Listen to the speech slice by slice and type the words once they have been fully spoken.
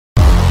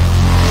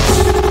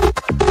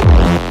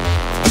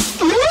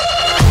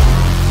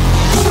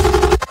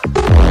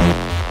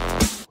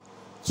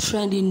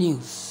Trending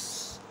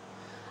news.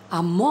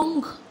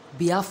 Among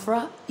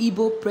Biafra,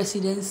 Igbo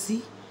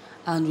Presidency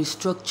and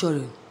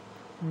Restructuring,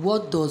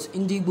 what does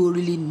Igbo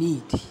really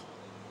need?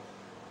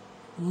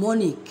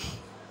 Monique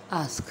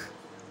asks,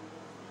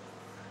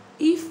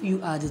 if you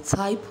are the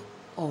type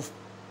of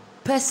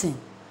person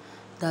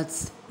that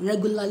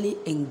regularly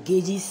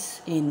engages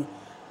in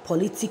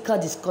political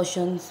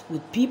discussions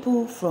with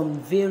people from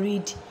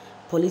varied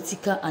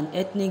political and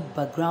ethnic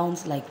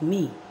backgrounds like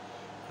me,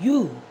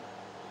 you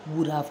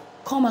would have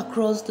come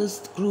across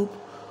this group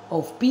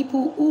of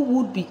people who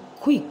would be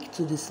quick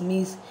to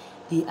dismiss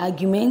the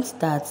argument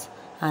that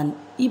an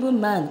Igbo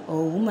man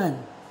or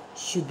woman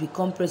should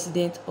become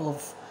president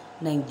of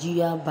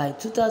Nigeria by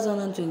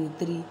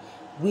 2023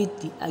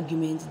 with the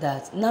argument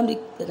that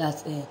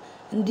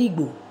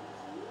Igbo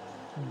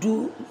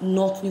do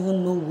not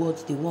even know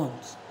what they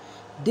want.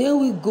 They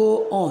will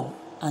go on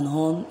and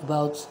on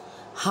about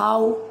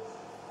how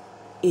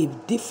a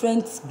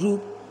different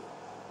group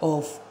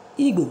of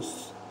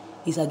Igbos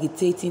is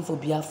agitating for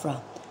Biafra,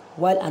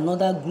 while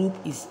another group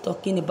is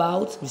talking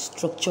about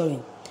restructuring,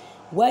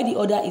 while the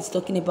other is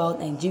talking about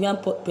Nigerian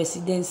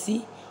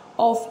presidency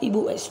of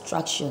Igbo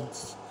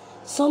extractions.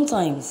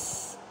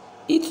 Sometimes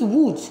it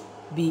would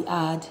be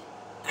hard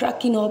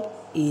cracking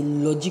up a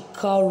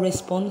logical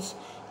response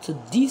to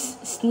this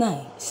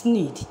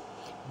snide,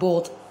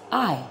 but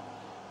I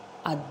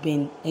had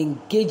been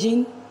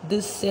engaging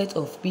this set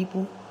of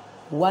people,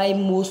 while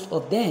most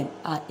of them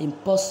are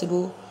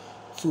impossible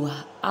to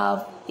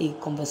have a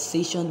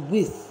conversation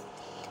with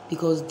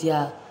because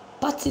their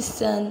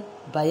partisan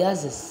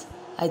biases.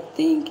 I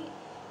think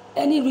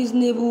any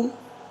reasonable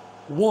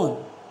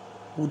one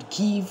would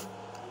give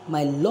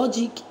my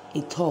logic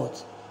a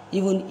thought,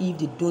 even if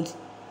they don't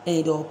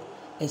end up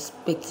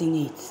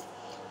expecting it.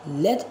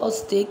 Let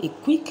us take a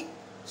quick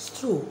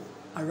stroll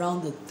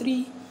around the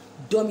three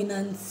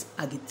dominant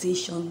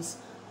agitations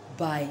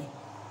by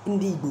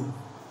Igbo.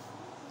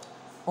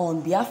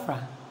 On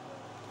Biafra,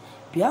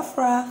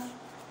 Biafra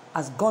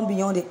has gone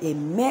beyond a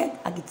mere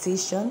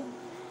agitation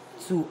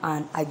to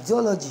an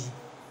ideology,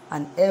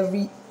 and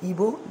every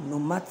Igbo, no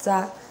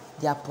matter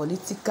their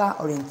political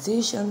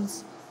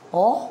orientations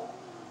or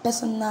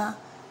personal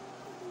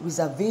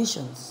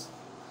reservations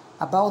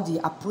about the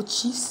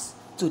approaches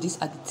to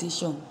this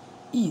agitation,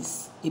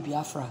 is a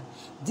Biafra.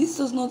 This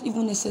does not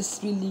even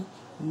necessarily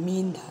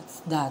mean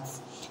that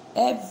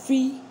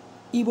every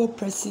Igbo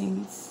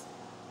person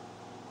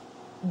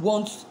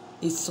wants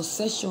a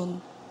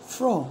secession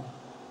from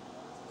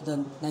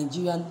the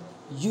Nigerian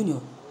Union.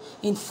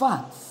 In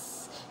fact,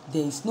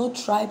 there is no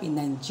tribe in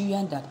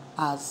Nigeria that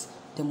has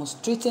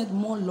demonstrated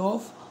more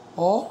love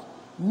or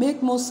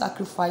made more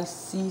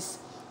sacrifices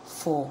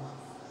for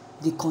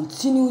the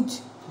continued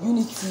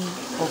unity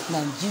of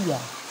Nigeria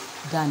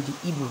than the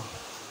Igbo.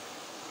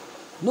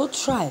 No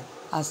tribe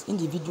has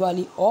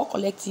individually or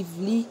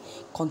collectively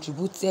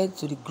contributed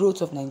to the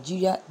growth of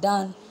Nigeria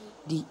than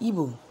the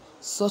Igbo.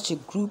 Such a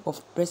group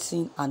of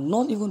persons are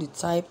not even the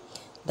type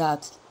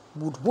that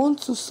would want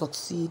to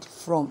succeed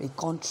from a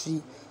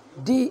country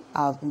they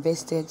have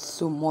invested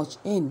so much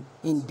in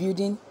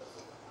building,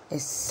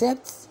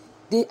 except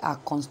they are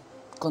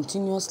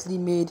continuously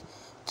made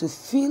to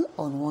feel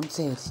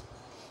unwanted.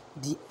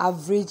 The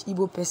average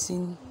Igbo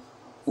person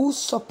who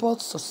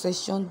supports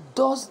secession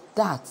does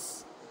that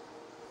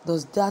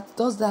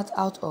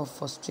out of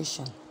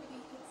frustration.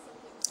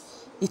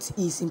 It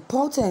is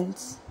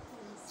important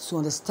to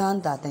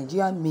understand that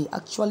Nigeria may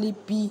actually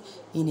be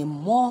in a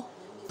more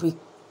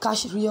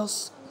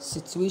precarious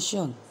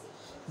situation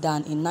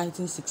than in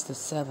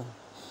 1967,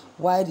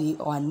 while the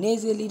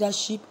Ohanese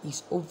leadership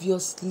is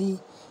obviously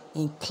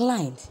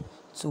inclined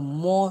to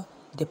more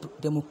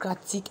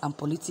democratic and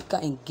political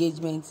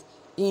engagement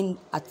in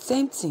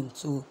attempting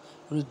to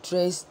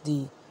redress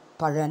the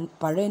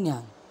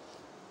perennial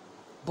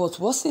but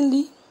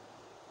worseningly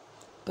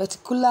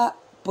particular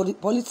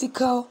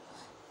political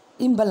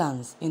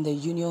imbalance in the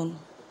Union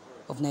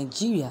of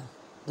Nigeria.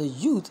 The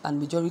youth and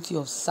majority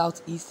of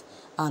Southeast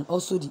and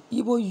also the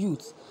Igbo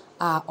youth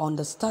are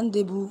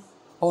understandably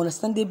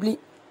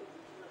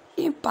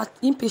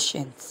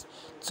impatient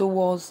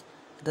towards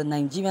the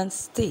Nigerian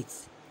state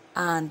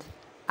and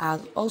are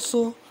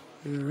also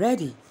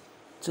ready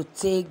to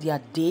take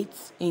their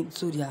dates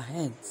into their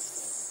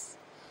hands.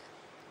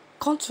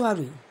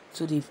 Contrary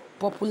to the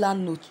popular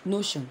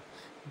notion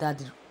that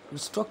the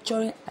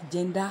restructuring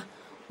agenda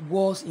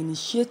was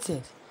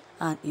initiated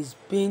and is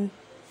being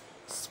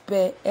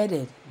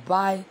spearheaded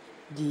by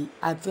the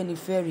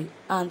Afenifere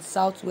and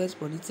Southwest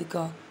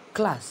political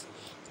class,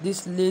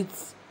 this late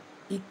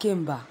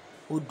Ikemba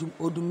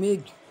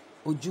Odumegwu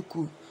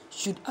Ojukwu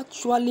should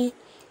actually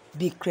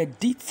be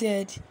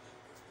credited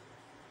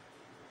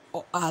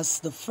as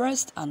the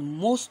first and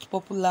most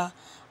popular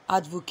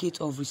advocate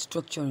of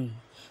restructuring.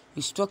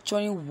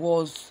 Restructuring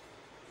was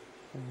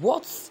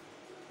what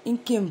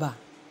Ikemba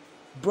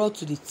brought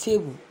to the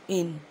table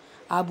in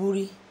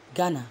Aburi,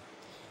 Ghana,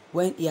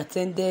 when he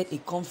attended a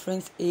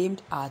conference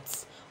aimed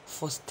at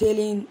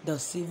forestalling the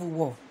civil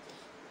war.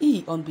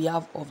 he, on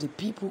behalf of the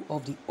people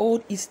of the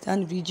old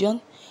Eastern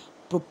region,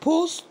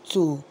 proposed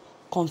to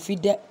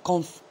confederate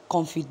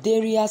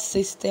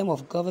system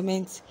of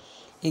government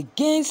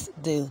against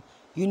the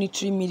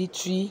unitary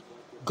military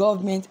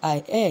government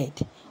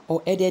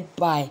headed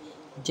by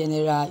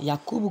General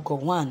Yakubu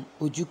Gowon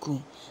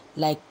Ojukwu.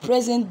 Like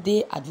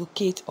present-day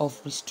advocate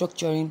of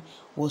restructuring,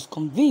 was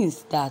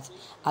convinced that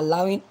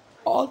allowing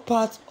all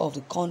parts of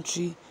the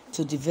country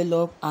to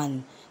develop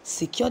and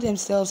secure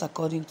themselves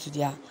according to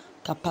their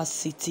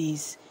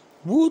capacities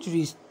would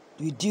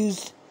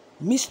reduce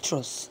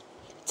mistrust,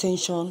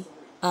 tension,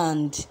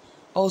 and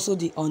also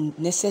the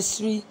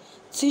unnecessary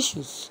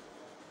tissues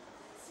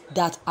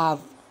that have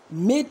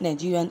made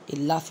Nigeria a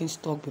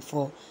laughingstock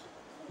before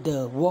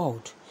the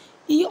world.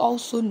 He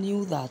also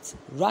knew that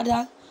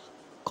rather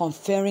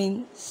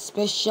conferring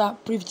special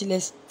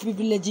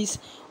privileges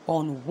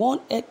on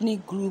one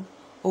ethnic group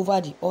over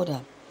the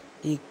other,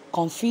 a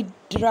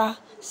confederate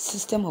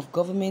system of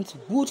government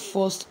would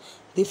force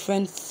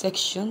different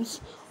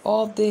sections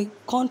of the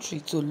country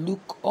to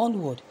look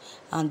onward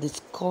and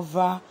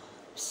discover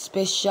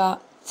special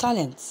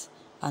talents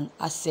and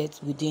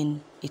assets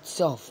within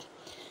itself,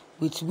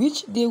 with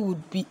which they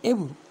would be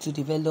able to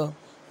develop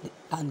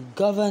and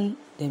govern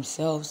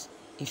themselves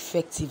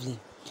effectively.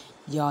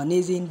 The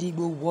Ohanaeze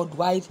Igbo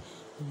Worldwide,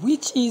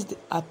 which is the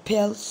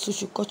Appel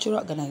socio-cultural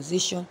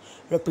organization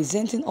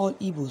representing all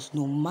Igbos,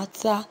 no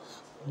matter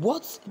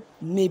what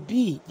may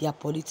be their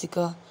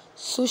political,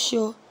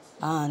 social,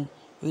 and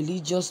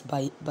religious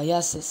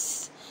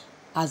biases,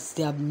 as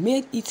they have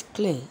made it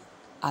clear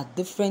at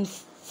different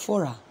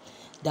fora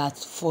that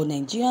for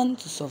Nigerians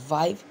to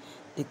survive,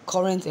 the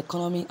current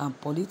economic and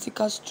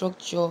political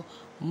structure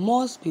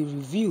must be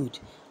reviewed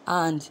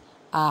and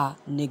are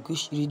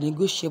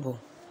renegotiable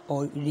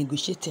or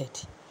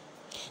renegotiated.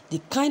 The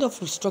kind of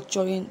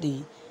restructuring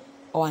the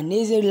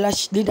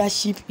Ohanaeze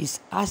leadership is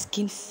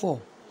asking for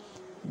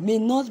may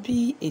not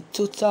be a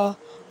total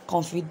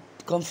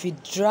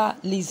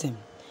confederalism,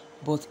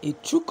 but a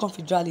true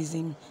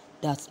confederalism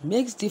that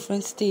makes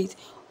different states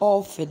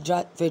or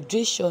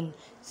federation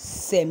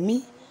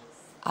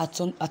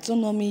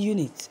semi-autonomy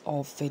units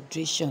of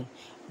federation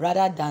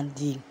rather than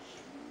the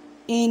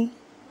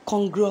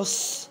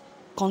incongruous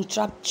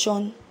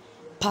contraption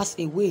passed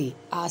away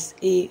as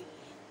a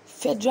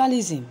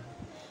federalism.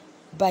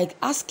 By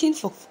asking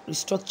for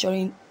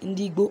restructuring,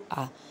 Igbo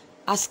are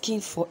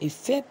asking for a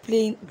fair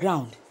playing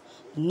ground,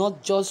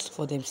 not just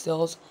for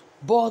themselves,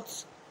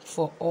 but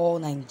for all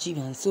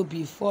Nigerians. So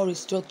before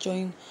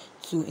restructuring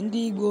to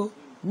Igbo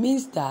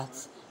means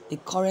that the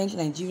current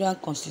Nigerian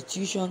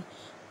constitution,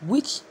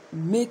 which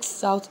makes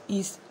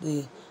Southeast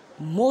the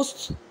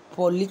most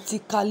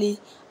politically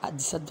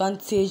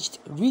disadvantaged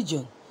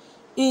region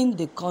in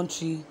the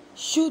country,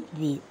 should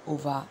be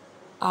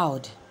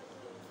overhauled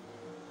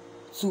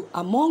to,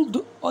 among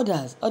the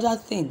other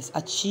things,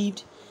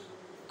 achieved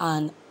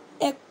an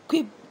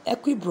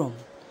equilibrium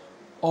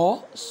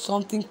or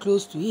something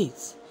close to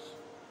it.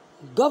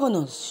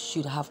 Governors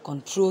should have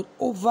control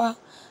over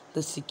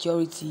the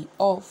security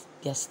of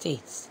their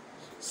states.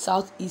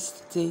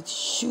 Southeast states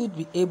should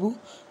be able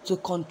to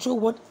control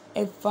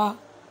whatever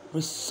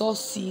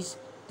resources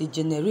they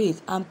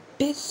generate and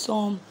pay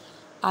some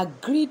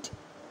agreed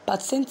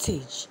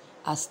percentage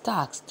as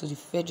tax to the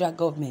federal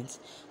government.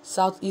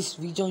 Southeast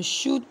region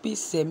should be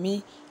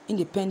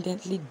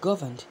semi-independently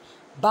governed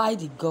by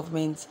the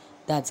government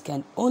that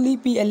can only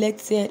be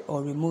elected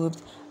or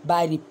removed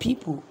by the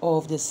people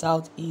of the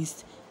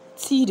Southeast.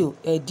 Ditto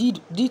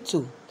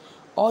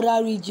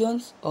other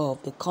regions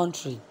of the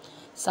country.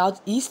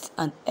 Southeast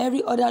and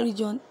every other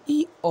region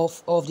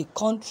of the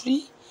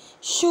country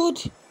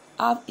should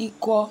have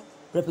equal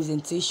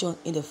representation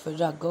in the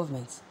federal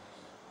government.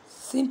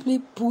 Simply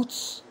put,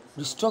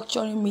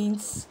 restructuring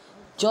means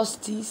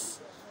justice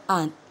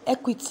and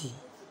equity,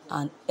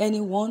 and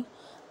anyone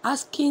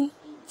asking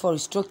for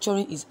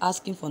restructuring is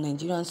asking for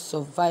Nigerian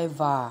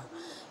survival.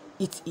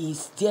 It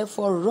is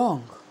therefore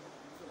wrong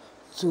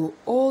to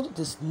hold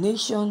the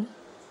notion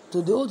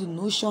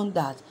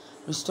that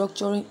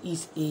restructuring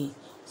is a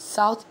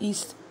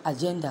Southeast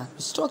agenda.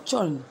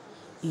 Restructuring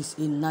is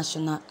a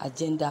national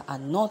agenda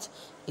and not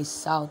a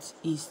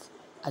Southeast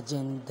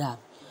agenda.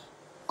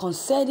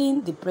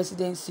 Conceding the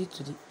presidency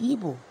to the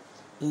Igbo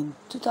in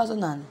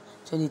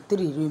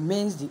 2023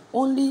 remains the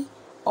only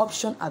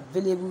option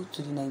available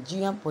to the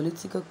Nigerian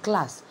political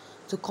class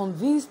to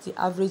convince the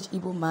average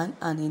Igbo man,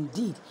 and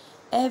indeed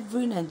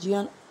every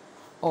Nigerian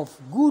of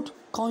good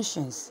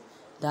conscience,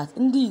 that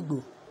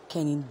Igbo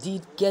can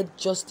indeed get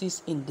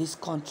justice in this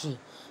country.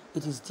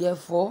 It is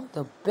therefore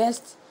the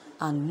best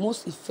and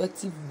most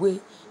effective way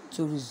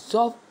to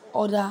resolve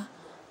other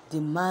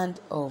demand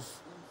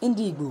of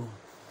Igbo.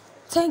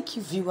 Thank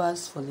you,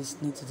 viewers, for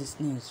listening to this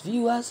news.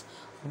 Viewers,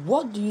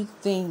 what do you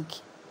think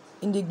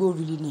Igbo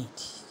really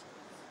need?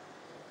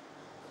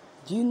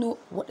 Do you know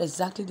what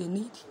exactly they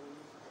need?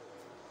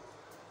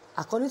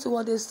 According to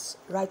what this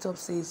write-up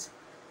says,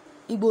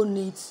 Igbo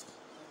needs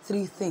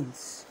 3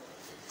 things.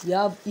 You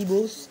have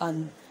Igbos,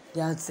 and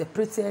they are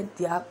separated.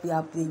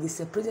 They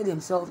separated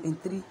themselves in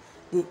 3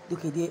 they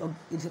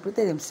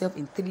separated themselves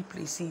in 3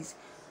 places.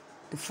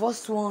 The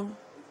first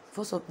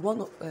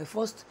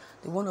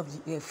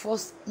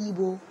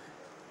Igbo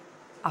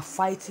are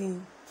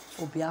fighting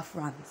for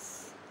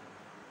Biafrans.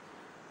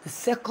 The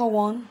second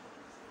one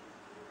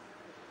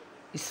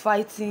is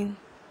fighting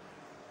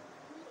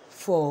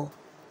for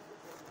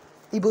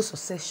Igbo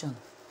succession,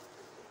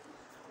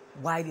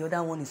 while the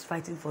other one is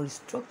fighting for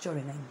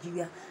restructuring,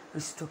 Nigeria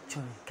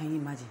restructuring. Can you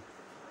imagine?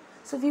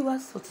 So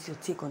viewers, what is your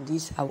take on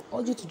this? I will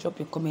urge you to drop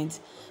your comments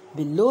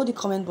below the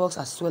comment box,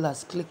 as well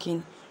as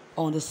clicking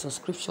on the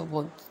subscription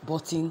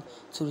button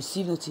to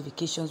receive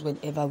notifications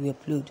whenever we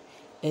upload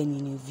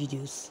any new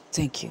videos.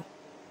 Thank you.